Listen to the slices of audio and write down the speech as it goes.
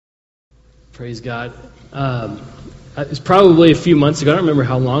Praise God. It's probably a few months ago. I don't remember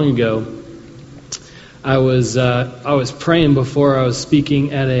how long ago. I was praying before I was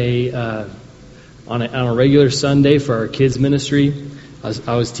speaking at on a regular Sunday for our kids ministry.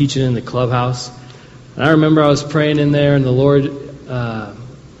 I was teaching in the clubhouse, and I remember I was praying in there, and the Lord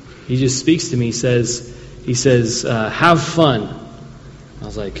He just speaks to me. He says, "Have fun." I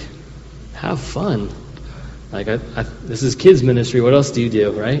was like, "Have fun." Like this is kids ministry. What else do you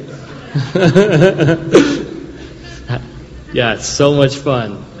do, right? Yeah, it's so much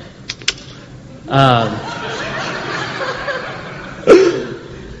fun.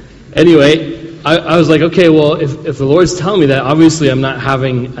 Anyway, I was like, okay, well, if the Lord's telling me that, obviously I'm not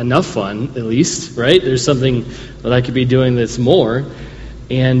having enough fun, at least, right? There's something that I could be doing that's more.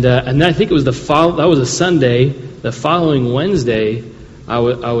 And then I think it was that was a Sunday. The following Wednesday, I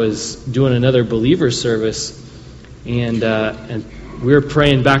was doing another believer service, and we were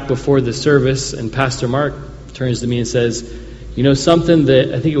praying back before the service, and Pastor Mark turns to me and says, "You know something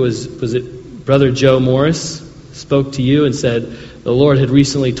that I think it was it Brother Joe Morris spoke to you and said the Lord had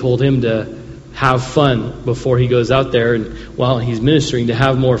recently told him to have fun before he goes out there and while he's ministering to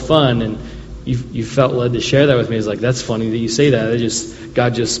have more fun, and you felt led to share that with me." It's like, that's funny that you say that.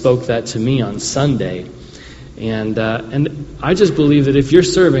 God just spoke that to me on Sunday, and I just believe that if you're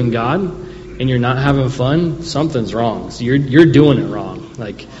serving God and you're not having fun, something's wrong. So you're doing it wrong.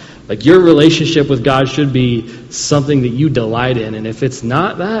 Like your relationship with God should be something that you delight in, and if it's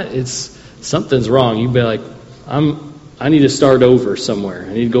not that, something's wrong. You'd be like, I need to start over somewhere.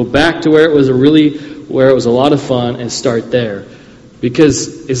 I need to go back to where it was a lot of fun and start there,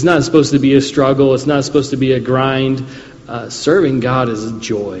 because it's not supposed to be a struggle. It's not supposed to be a grind. Serving God is a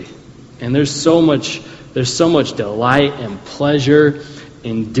joy, and there's so much delight and pleasure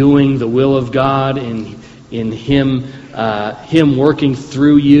in doing the will of God, in Him working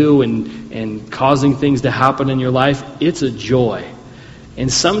through you and causing things to happen in your life. It's a joy.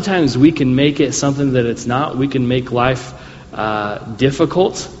 And sometimes we can make it something that it's not. We can make life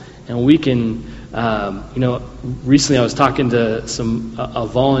difficult, and we can, recently I was talking to a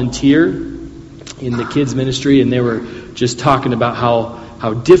volunteer in the kids ministry, and they were just talking about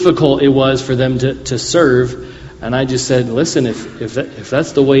how difficult it was for them to serve. And I just said, listen, if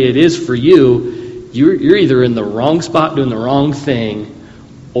that's the way it is for you, you're either in the wrong spot doing the wrong thing,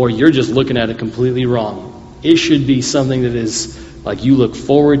 or you're just looking at it completely wrong. It should be something that is like you look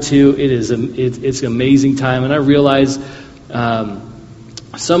forward to. It's an amazing time. And I realize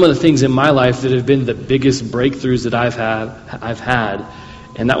some of the things in my life that have been the biggest breakthroughs that I've had,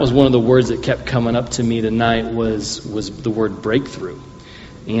 and that was one of the words that kept coming up to me tonight was the word breakthrough.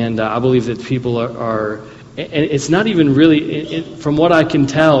 And I believe that people are and it's not even really, from what I can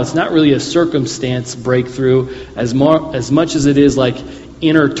tell, it's not really a circumstance breakthrough as much as it is like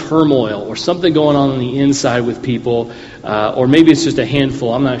inner turmoil or something going on the inside with people, or maybe it's just a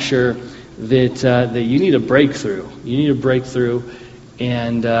handful. I'm not sure that you need a breakthrough. You need a breakthrough,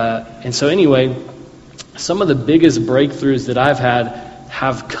 and so anyway, some of the biggest breakthroughs that I've had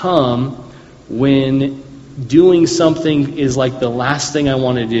have come when doing something is like the last thing I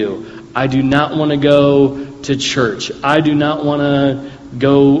want to do. I do not want to go to church. I do not want to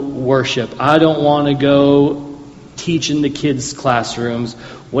go worship. I don't want to go teach in the kids' classrooms.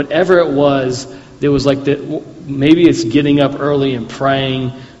 Whatever it was, there was like maybe it's getting up early and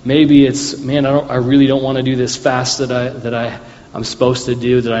praying. Maybe it's, man, I really don't want to do this fast that I'm supposed to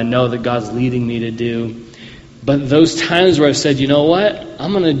do, that I know that God's leading me to do. But those times where I've said, you know what,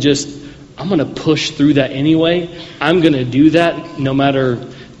 I'm going to push through that anyway. I'm going to do that no matter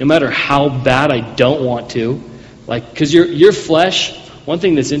how bad I don't want to. Like, because your flesh, one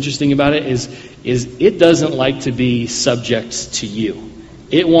thing that's interesting about it is it doesn't like to be subject to you.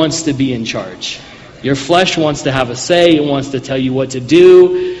 It wants to be in charge. Your flesh wants to have a say. It wants to tell you what to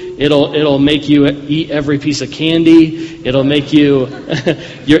do. It'll make you eat every piece of candy. It'll make you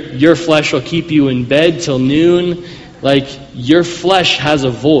your flesh will keep you in bed till noon. Like, your flesh has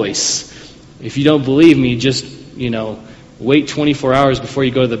a voice. If you don't believe me, just wait 24 hours before you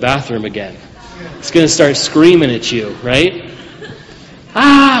go to the bathroom again. It's going to start screaming at you, right?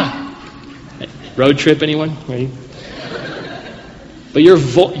 Road trip, anyone? Ready? But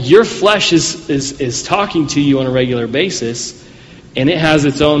your flesh is talking to you on a regular basis, and it has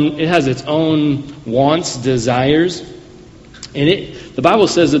its own wants, desires, and the Bible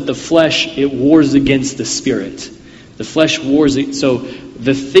says that the flesh, it wars against the spirit. The flesh wars. So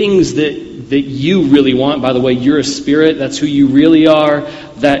the things that you really want, by the way, you're a spirit. That's who you really are.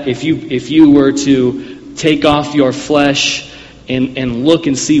 That if you were to take off your flesh and look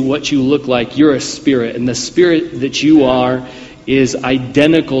and see what you look like, you're a spirit, and the spirit that you are is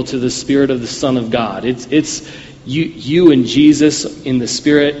identical to the Spirit of the Son of God. It's you and Jesus in the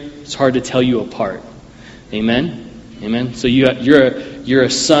Spirit. It's hard to tell you apart. Amen? Amen? So you're a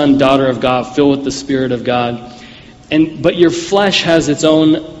son, daughter of God, filled with the Spirit of God. But your flesh has its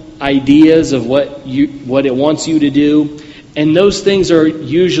own ideas of what it wants you to do. And those things are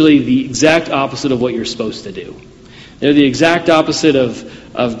usually the exact opposite of what you're supposed to do. They're the exact opposite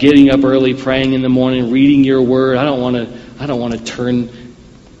of getting up early, praying in the morning, reading your word. I don't want to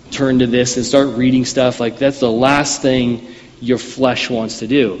turn to this and start reading stuff. Like, that's the last thing your flesh wants to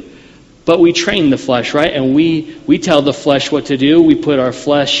do. But we train the flesh, right? And we tell the flesh what to do. We put our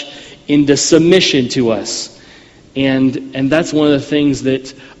flesh into submission to us. And that's one of the things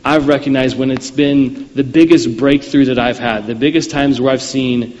that I've recognized when it's been the biggest breakthrough that I've had. The biggest times where I've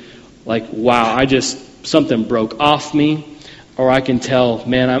seen, like, wow, something broke off me. Or I can tell,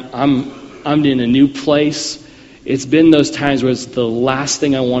 man, I'm in a new place. It's been those times where it's the last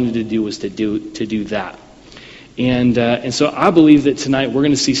thing I wanted to do was to do that. And so I believe that tonight we're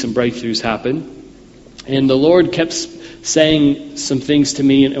going to see some breakthroughs happen. And the Lord kept saying some things to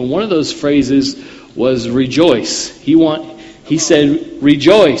me, and one of those phrases was rejoice. He said,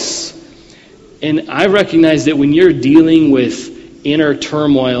 rejoice. And I recognize that when you're dealing with inner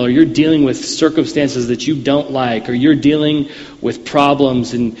turmoil, or you're dealing with circumstances that you don't like, or you're dealing with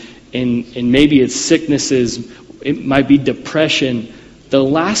problems, and maybe it's sicknesses, it might be depression, the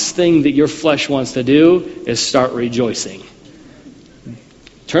last thing that your flesh wants to do is start rejoicing.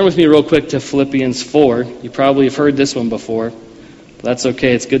 Turn with me real quick to Philippians 4. You probably have heard this one before. But that's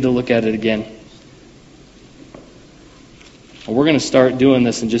okay. It's good to look at it again. We're going to start doing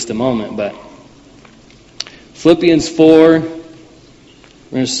this in just a moment, but Philippians 4, we're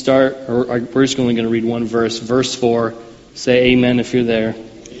going to start, or we're just only going to read one verse. Verse 4, say amen if you're there.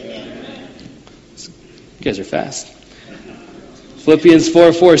 Amen. You guys are fast. Philippians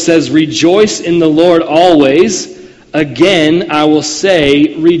 4:4 says, rejoice in the Lord always. Again, I will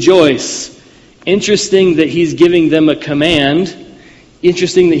say, rejoice. Interesting that he's giving them a command.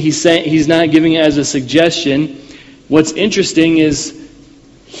 Interesting that he's not giving it as a suggestion. What's interesting is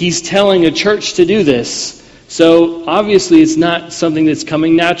he's telling a church to do this. So obviously it's not something that's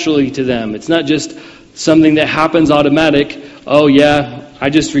coming naturally to them. It's not just something that happens automatic. Oh yeah, I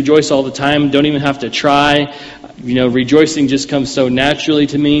just rejoice all the time. Don't even have to try. Rejoicing just comes so naturally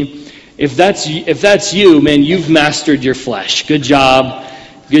to me. If that's you, man, you've mastered your flesh. Good job.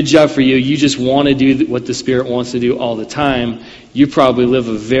 Good job for you. You just want to do what the Spirit wants to do all the time. You probably live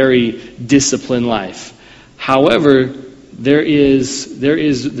a very disciplined life. However, there is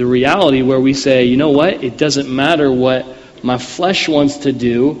the reality where we say, you know what? It doesn't matter what my flesh wants to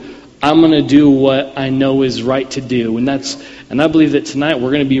do. I'm going to do what I know is right to do. And I believe that tonight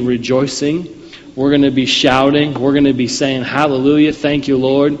we're going to be rejoicing. We're going to be shouting. We're going to be saying, hallelujah, thank you,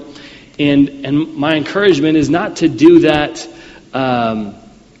 Lord. And my encouragement is not to do that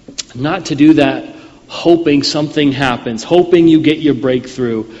hoping something happens, hoping you get your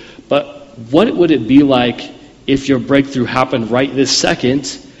breakthrough. But what would it be like if your breakthrough happened right this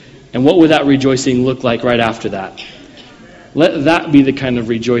second? And what would that rejoicing look like right after that? Let that be the kind of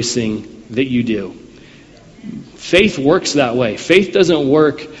rejoicing that you do. Faith works that way. Faith doesn't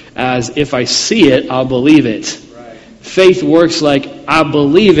work as if I see it, I'll believe it. Right. Faith works like I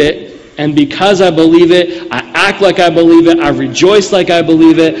believe it, and because I believe it, I act like I believe it, I rejoice like I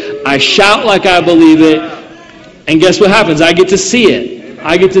believe it, I shout like I believe it, and guess what happens? I get to see it.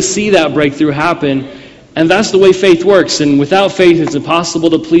 I get to see that breakthrough happen, and that's the way faith works. And without faith, it's impossible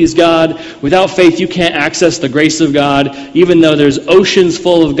to please God. Without faith, you can't access the grace of God. Even though there's oceans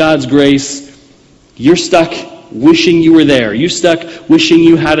full of God's grace, you're stuck wishing you were there. You're stuck wishing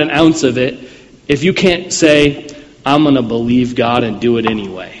you had an ounce of it. If you can't say, I'm going to believe God and do it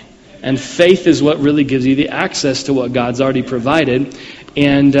anyway. And faith is what really gives you the access to what God's already provided.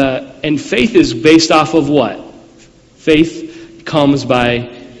 And faith is based off of what? Faith comes by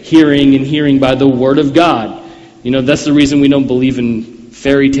hearing, and hearing by the Word of God. That's the reason we don't believe in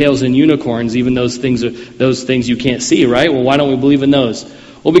fairy tales and unicorns, even those things you can't see, right? Well, why don't we believe in those?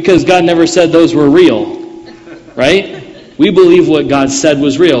 Well, because God never said those were real. Right? We believe what God said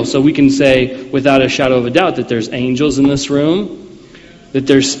was real. So we can say without a shadow of a doubt that there's angels in this room, that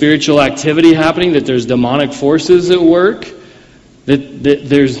there's spiritual activity happening, that there's demonic forces at work, that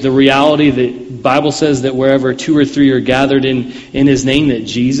there's the reality that the Bible says that wherever 2 or 3 are gathered in His name, that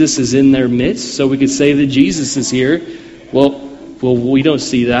Jesus is in their midst. So we could say that Jesus is here. Well, we don't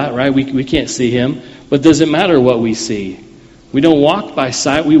see that, right? We can't see Him. But does it matter what we see? We don't walk by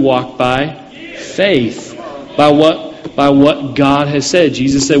sight, we walk by faith. By what God has said.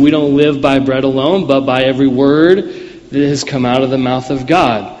 Jesus said we don't live by bread alone, but by every word that has come out of the mouth of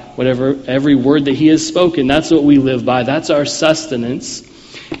God. Every word that he has spoken, that's what we live by. That's our sustenance.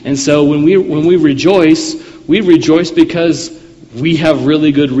 And so when we rejoice because we have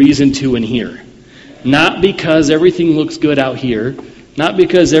really good reason to in here. Not because everything looks good out here. Not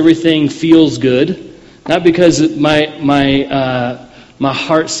because everything feels good. Not because my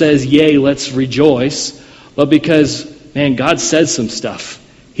heart says, yay, let's rejoice. But because, man, God said some stuff.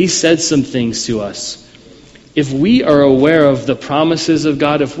 He said some things to us. If we are aware of the promises of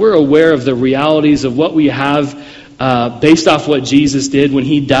God, if we're aware of the realities of what we have based off what Jesus did when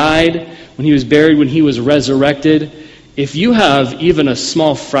he died, when he was buried, when he was resurrected, if you have even a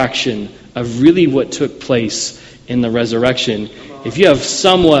small fraction of really what took place in the resurrection, if you have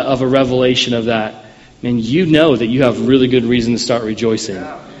somewhat of a revelation of that, man, you know that you have really good reason to start rejoicing.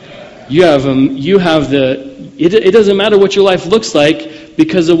 It doesn't matter what your life looks like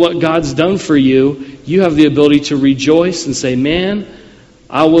because of what God's done for you. You have the ability to rejoice and say, man,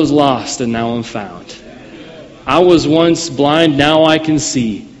 I was lost and now I'm found. I was once blind, now I can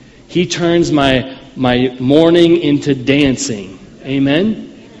see. He turns my mourning into dancing. Amen?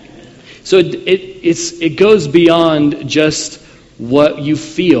 So it goes beyond just what you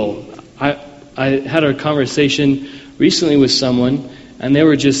feel. I had a conversation recently with someone, and they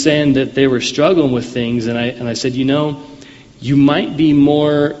were just saying that they were struggling with things, and I said, you might be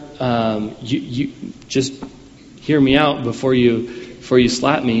more. You just hear me out before you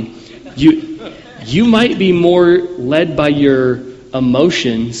slap me. You might be more led by your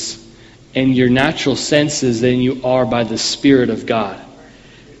emotions and your natural senses than you are by the Spirit of God.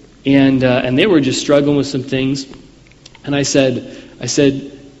 And they were just struggling with some things. And I said,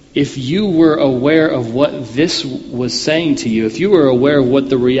 if you were aware of what this was saying to you, if you were aware of what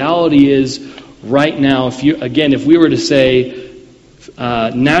the reality is right now, if we were to say,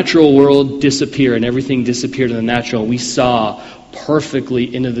 natural world disappear and everything disappeared in the natural, we saw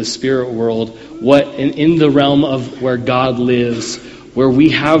perfectly into the spirit world, what in the realm of where God lives, where we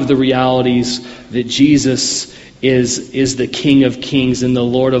have the realities that Jesus is the King of Kings and the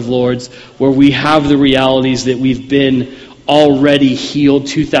Lord of Lords, where we have the realities that we've been already healed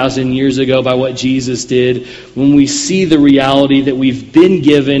 2,000 years ago by what Jesus did. When we see the reality that we've been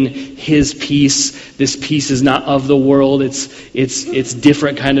given His peace, this peace is not of the world, it's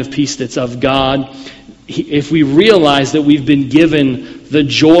different kind of peace that's of God. If we realize that we've been given the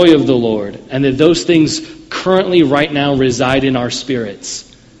joy of the Lord and that those things currently right now reside in our spirits,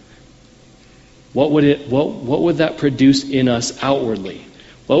 what would that produce in us outwardly?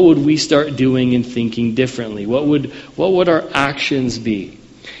 What would we start doing and thinking differently? What would our actions be?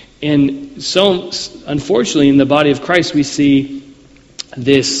 And so, unfortunately, in the body of Christ, we see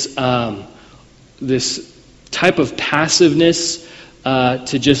this type of passiveness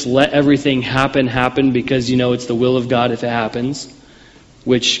to just let everything happen because it's the will of God if it happens,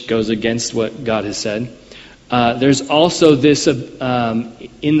 which goes against what God has said. There's also this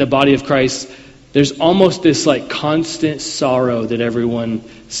in the body of Christ. There's almost this constant sorrow that everyone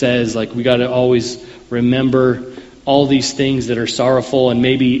says, we got to always remember all these things that are sorrowful, and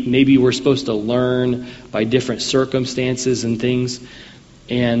maybe we're supposed to learn by different circumstances and things,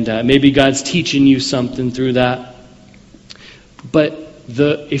 and maybe God's teaching you something through that. But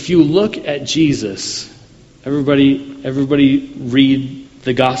if you look at Jesus, everybody read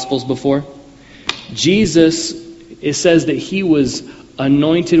the Gospels before? Jesus, it says that He was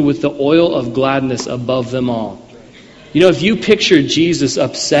anointed with the oil of gladness above them all. If you picture Jesus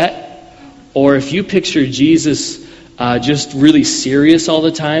upset, or if you picture Jesus just really serious all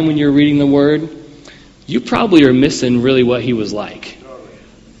the time when you're reading the Word, you probably are missing really what He was like.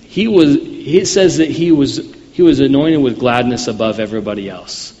 It says that He was anointed with gladness above everybody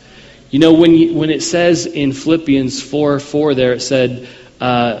else. When it says in Philippians 4:4 there, it said,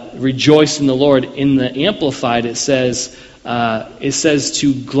 rejoice in the Lord. In the Amplified, it says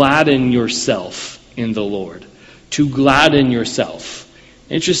to gladden yourself in the Lord. To gladden yourself.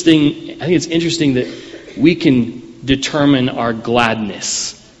 Interesting. I think it's interesting that we can determine our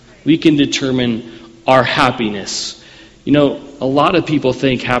gladness. We can determine our happiness. A lot of people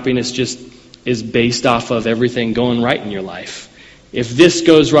think happiness just is based off of everything going right in your life. If this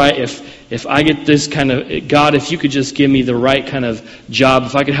goes right, if I get this kind of, God, if you could just give me the right kind of job,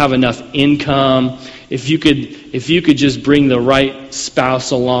 if I could have enough income, if you could just bring the right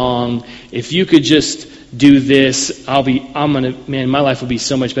spouse along, if you could just do this, my life would be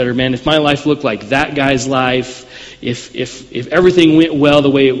so much better, man. If my life looked like that guy's life, if everything went well the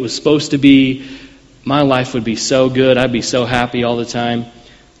way it was supposed to be, my life would be so good. I'd be so happy all the time.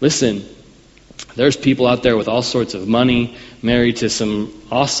 Listen, there's people out there with all sorts of money, married to some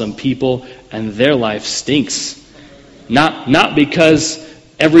awesome people, and their life stinks. Not because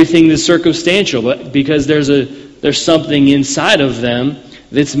everything is circumstantial, but because there's something inside of them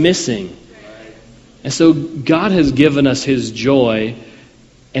that's missing. And so God has given us His joy,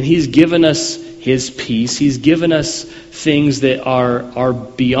 and He's given us His peace. He's given us things that are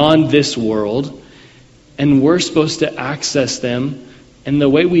beyond this world, and we're supposed to access them. And the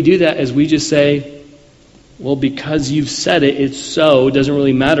way we do that is we just say, well, because you've said it, it's so. It doesn't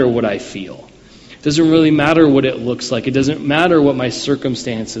really matter what I feel. It doesn't really matter what it looks like. It doesn't matter what my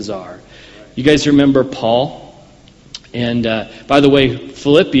circumstances are. You guys remember Paul? And by the way,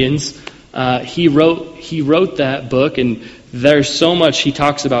 Philippians, he wrote that book, and there's so much he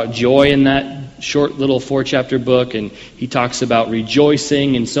talks about joy in that short little 4-chapter book, and he talks about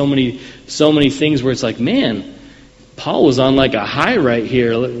rejoicing and so many things where it's like, man, Paul was on like a high right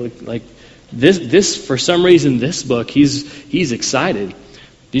here. Like this for some reason, this book, he's excited.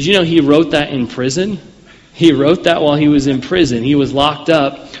 Did you know he wrote that in prison? He wrote that while he was in prison. He was locked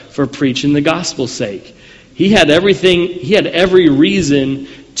up for preaching the gospel's sake. He had every reason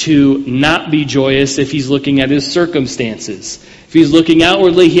to not be joyous if he's looking at his circumstances. If he's looking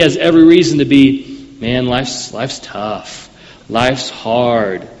outwardly, he has every reason to be, man, life's tough. Life's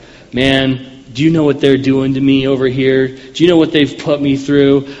hard. Man, do you know what they're doing to me over here? Do you know what they've put me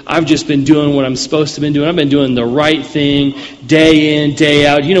through? I've just been doing what I'm supposed to be doing. I've been doing the right thing day in, day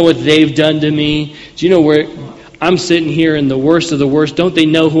out. Do you know what they've done to me? Do you know where I'm sitting here in the worst of the worst? Don't they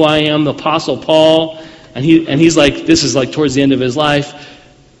know who I am, the Apostle Paul? And he's like, this is like towards the end of his life.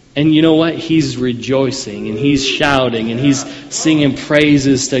 And you know what? He's rejoicing and he's shouting and he's singing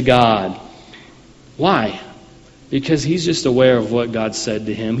praises to God. Why? Because he's just aware of what God said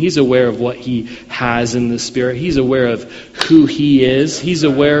to him. He's aware of what he has in the Spirit. He's aware of who he is. He's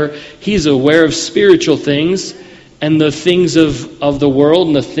aware of spiritual things, and the things of the world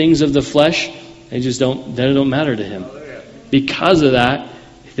and the things of the flesh, they don't matter to him. Because of that,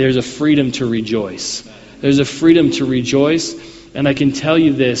 there's a freedom to rejoice. There's a freedom to rejoice, and I can tell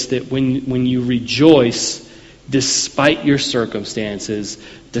you this, that when you rejoice, despite your circumstances,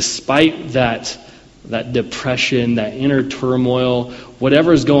 despite that depression, that inner turmoil,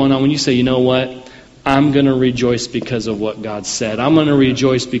 whatever's going on, when you say, you know what, I'm going to rejoice because of what God said. I'm going to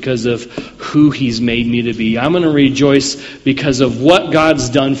rejoice because of who He's made me to be. I'm going to rejoice because of what God's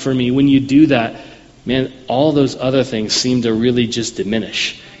done for me. When you do that, man, all those other things seem to really just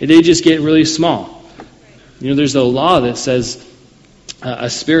diminish. They just get really small. You know, there's a law that says, a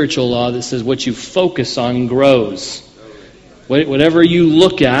spiritual law that says what you focus on grows. Whatever you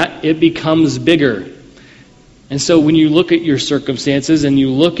look at, it becomes bigger. And so when you look at your circumstances and you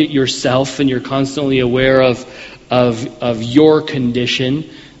look at yourself and you're constantly aware of your condition,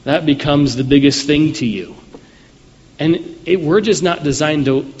 that becomes the biggest thing to you. And we're just not designed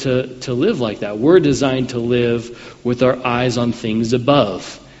to live like that. We're designed to live with our eyes on things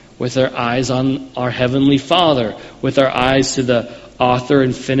above, with our eyes on our Heavenly Father, with our eyes to the author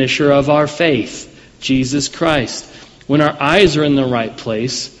and finisher of our faith, Jesus Christ. When our eyes are in the right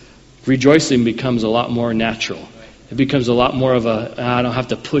place, rejoicing becomes a lot more natural. It becomes a lot more of I don't have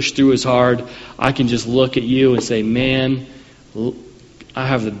to push through as hard. I can just look at you and say, man, I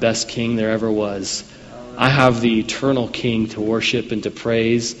have the best King there ever was. I have the eternal King to worship and to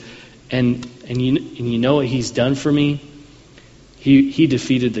praise. And you know what He's done for me? He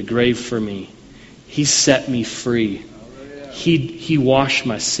defeated the grave for me. He set me free. He washed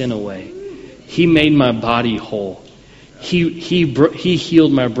my sin away. He made my body whole. He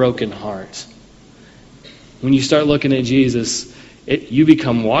healed my broken heart. When you start looking at Jesus, you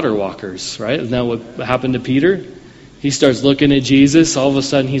become water walkers, right? Isn't that what happened to Peter? He starts looking at Jesus. All of a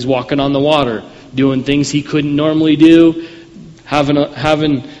sudden, he's walking on the water, doing things he couldn't normally do,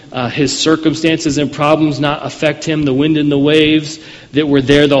 having his circumstances and problems not affect him. The wind and the waves that were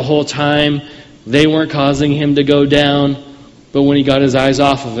there the whole time, they weren't causing him to go down. But when he got his eyes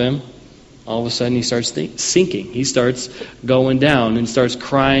off of him, all of a sudden he starts sinking. He starts going down and starts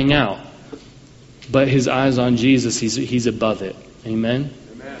crying out. But his eyes on Jesus, he's above it. Amen?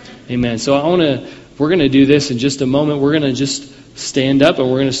 Amen. So we're going to do this in just a moment. We're going to just stand up and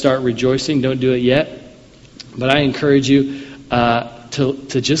we're going to start rejoicing. Don't do it yet. But I encourage you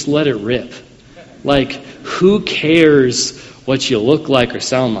to just let it rip. Like, who cares what you look like or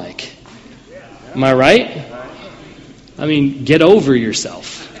sound like? Am I right? I mean, get over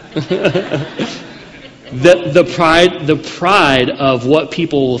yourself. The pride of what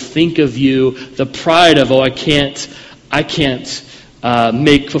people will think of you, the pride of, I can't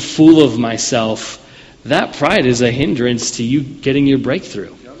make a fool of myself. That pride is a hindrance to you getting your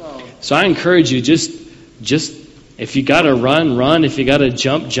breakthrough. So I encourage you, just If you got to run, run. If you got to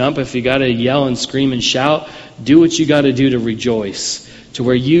jump, jump. If you got to yell and scream and shout, do what you got to do to rejoice. To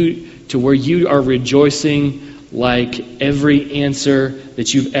where you are rejoicing like every answer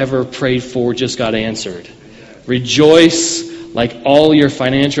that you've ever prayed for just got answered. Rejoice like all your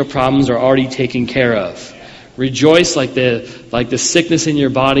financial problems are already taken care of. Rejoice like the sickness in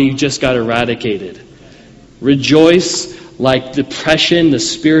your body just got eradicated. Rejoice like depression, the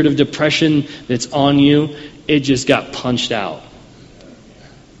spirit of depression that's on you, it just got punched out.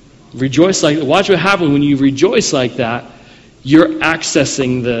 Rejoice watch what happens when you rejoice like that. You're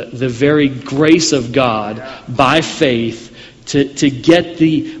accessing the very grace of God by faith to get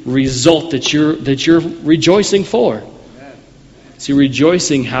the result that you're rejoicing for. See,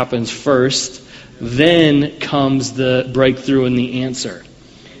 rejoicing happens first, then comes the breakthrough and the answer.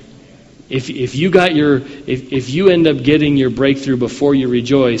 If you end up getting your breakthrough before you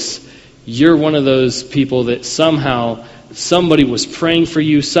rejoice, you're one of those people that somehow somebody was praying for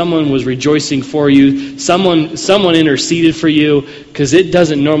you, someone was rejoicing for you, someone interceded for you, because it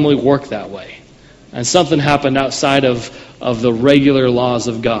doesn't normally work that way. And something happened outside of the regular laws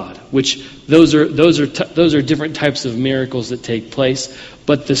of God, which those are different types of miracles that take place.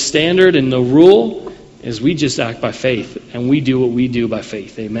 But the standard and the rule is we just act by faith, and we do what we do by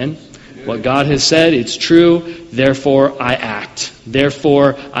faith. Amen? What God has said, it's true, therefore I act.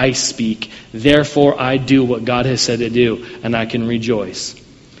 Therefore I speak. Therefore I do what God has said to do, and I can rejoice.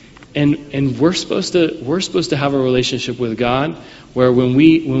 And we're supposed to have a relationship with God where when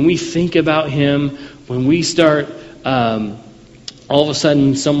we think about Him, when we start all of a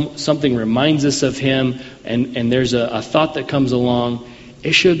sudden something reminds us of Him, and there's a thought that comes along,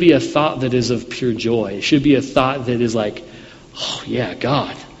 it should be a thought that is of pure joy. It should be a thought that is like, oh yeah,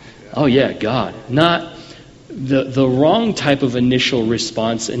 God. Oh yeah, God. Not the wrong type of initial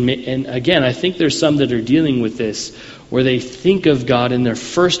response. And again, I think there's some that are dealing with this, where they think of God and their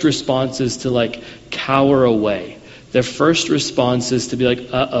first response is to cower away. Their first response is to be like,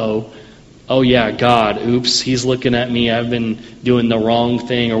 oh yeah, God, oops, He's looking at me, I've been doing the wrong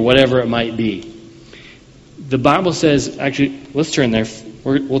thing, or whatever it might be. The Bible says, actually, let's turn there.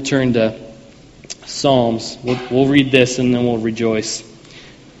 We'll turn to Psalms. We'll read this and then we'll rejoice.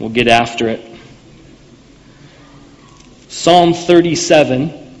 We'll get after it. Psalm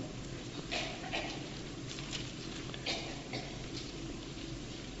 37.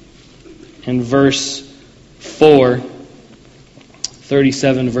 And verse 4.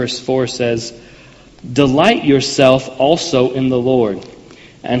 37 verse 4 says, "Delight yourself also in the Lord,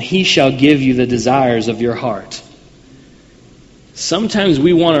 and He shall give you the desires of your heart." Sometimes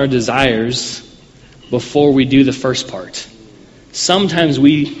we want our desires before we do the first part. Sometimes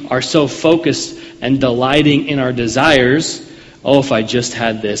we are so focused and delighting in our desires. Oh, if I just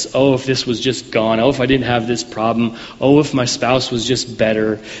had this. Oh, if this was just gone. Oh, if I didn't have this problem. Oh, if my spouse was just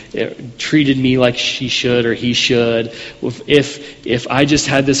better, it treated me like she should or he should. If I just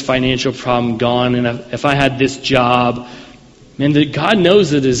had this financial problem gone, and if I had this job. Man, God knows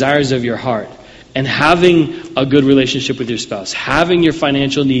the desires of your heart. And having a good relationship with your spouse, having your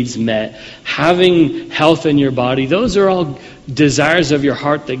financial needs met, having health in your body, those are all desires of your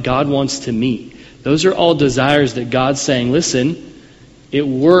heart that God wants to meet. Those are all desires that God's saying, listen, it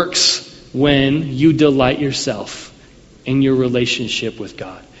works when you delight yourself in your relationship with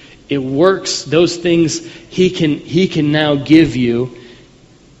God. It works. Those things He can now give you,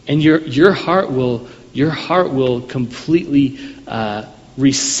 and your heart will completely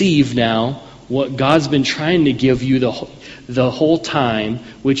receive now what God's been trying to give you the whole time,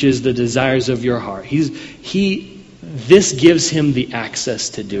 which is the desires of your heart. This gives Him the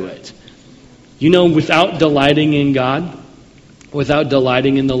access to do it. Without delighting in God, without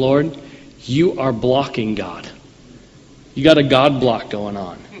delighting in the Lord, you are blocking God. You got a God block going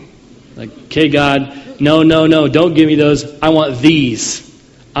on. Like, okay, God, no, don't give me those. I want these.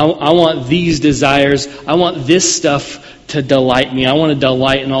 I want these desires. I want this stuff to delight me. I want to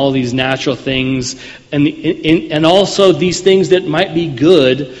delight in all these natural things, and also these things that might be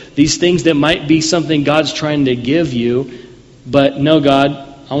good, these things that might be something God's trying to give you. But no, God,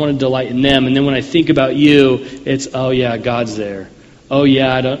 I want to delight in them. And then when I think about you, it's, oh yeah, God's there. Oh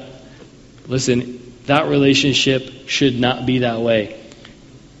yeah, listen, that relationship should not be that way.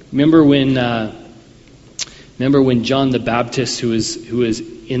 Remember when John the Baptist, who was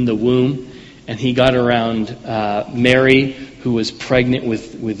in the womb, and he got around Mary, who was pregnant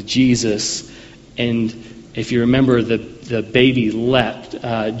with Jesus, and if you remember, the baby leapt.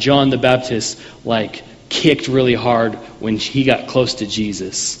 John the Baptist kicked really hard when he got close to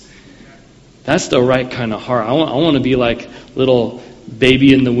Jesus. That's the right kind of heart. I want to be like little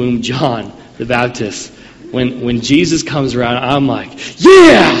baby in the womb John the Baptist. when Jesus comes around, I'm like,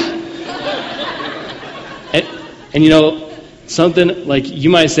 yeah! And you know, something like you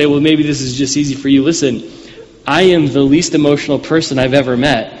might say, well, maybe this is just easy for you. Listen, I am the least emotional person I've ever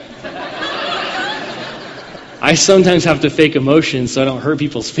met. I sometimes have to fake emotions so I don't hurt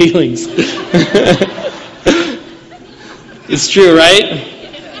people's feelings. It's true, right?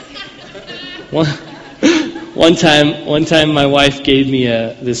 One time my wife gave me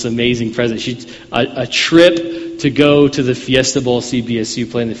this amazing present. A trip to go to the Fiesta Bowl, CBSU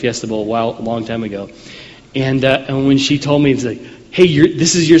playing the Fiesta Bowl a long time ago. And when she told me, it's like, hey,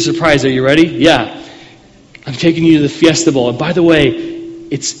 this is your surprise. Are you ready? Yeah. I'm taking you to the Fiesta Bowl. And by the way,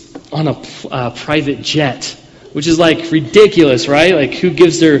 it's on a private jet, which is like ridiculous, right? Like, who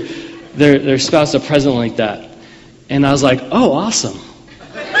gives their spouse a present like that? And I was like, oh, awesome.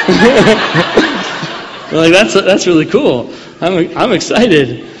 Like, that's really cool. I'm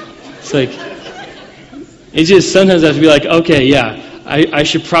excited. It's like, it just sometimes I have to be like, okay, yeah, I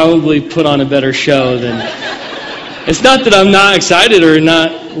should probably put on a better show than. It's not that I'm not excited or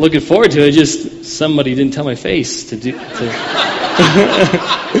not looking forward to it. Just somebody didn't tell my face to do.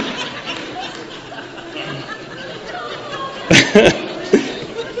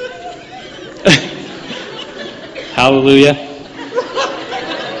 Hallelujah.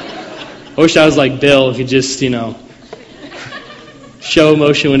 I wish I was like Bill, who could just, show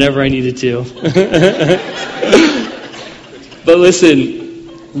emotion whenever I needed to. But listen,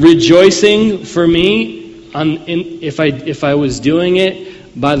 rejoicing for me, if I was doing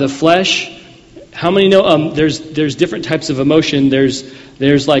it by the flesh, how many know there's different types of emotion?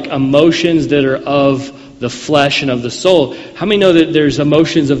 There's like emotions that are of the flesh and of the soul. How many know that there's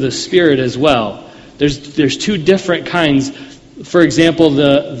emotions of the spirit as well? There's two different kinds. For example,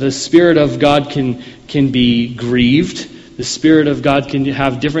 the Spirit of God can be grieved. The Spirit of God can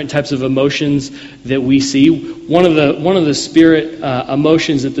have different types of emotions that we see. One of the Spirit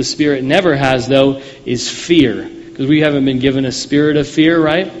emotions that the Spirit never has, though, is fear, because we haven't been given a spirit of fear,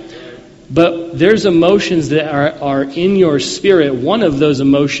 right? But there's emotions that are in your spirit. One of those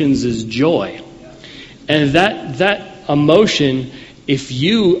emotions is joy, and that emotion, if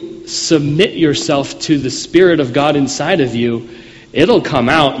you submit yourself to the Spirit of God inside of you, it'll come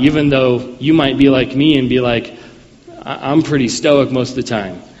out, even though you might be like me and be like, I'm pretty stoic most of the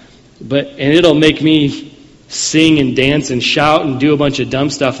time. And it'll make me sing and dance and shout and do a bunch of dumb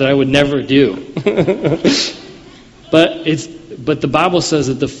stuff that I would never do. But the Bible says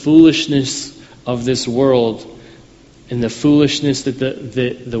that the foolishness of this world and the foolishness that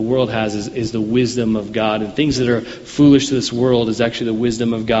the world has is the wisdom of God. And things that are foolish to this world is actually the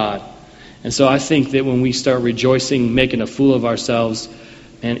wisdom of God. And so I think that when we start rejoicing, making a fool of ourselves,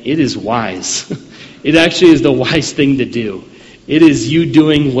 man, it is wise. It actually is the wise thing to do. It is you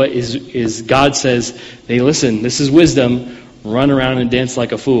doing what is God says, hey, listen, this is wisdom. Run around and dance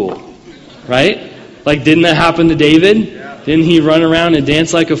like a fool. Right? Like, didn't that happen to David? Yeah. Didn't he run around and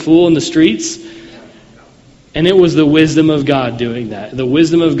dance like a fool in the streets? And it was the wisdom of God doing that. The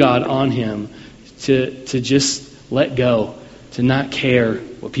wisdom of God on him to just let go, to not care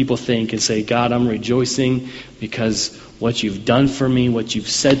what people think, and say, God, I'm rejoicing because what you've done for me, what you've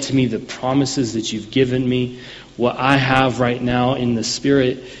said to me, the promises that you've given me, what I have right now in the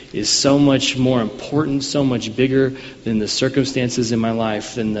Spirit is so much more important, so much bigger than the circumstances in my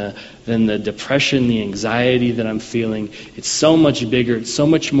life, than the depression, the anxiety that I'm feeling. It's so much bigger, it's so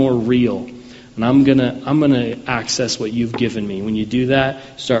much more real. And I'm gonna access what you've given me. When you do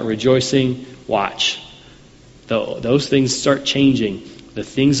that, start rejoicing, watch. Those things start changing. The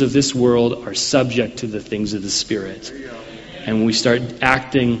things of this world are subject to the things of the Spirit. And when we start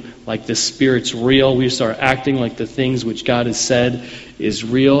acting like the Spirit's real, we start acting like the things which God has said is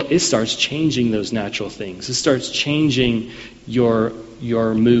real, it starts changing those natural things. It starts changing your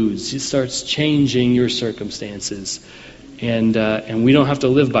moods. It starts changing your circumstances. And we don't have to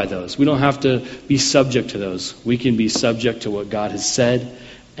live by those. We don't have to be subject to those. We can be subject to what God has said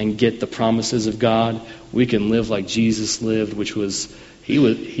and get the promises of God. We can live like Jesus lived, which was he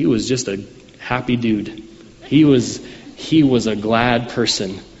was just a happy dude. He was a glad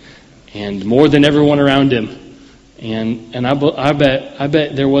person, and more than everyone around him. And I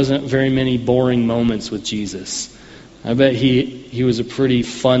bet there wasn't very many boring moments with Jesus. I bet he was a pretty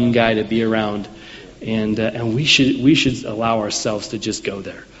fun guy to be around. And we should allow ourselves to just go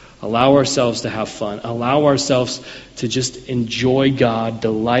there. Allow ourselves to have fun. Allow ourselves to just enjoy God,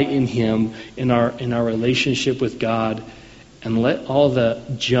 delight in Him, in our relationship with God, and let all the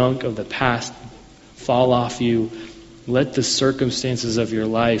junk of the past fall off you. Let the circumstances of your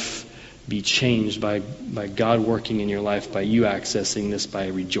life be changed by God working in your life, by you accessing this, by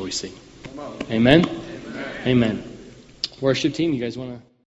rejoicing. Amen? Amen. Amen. Worship team, you guys want to?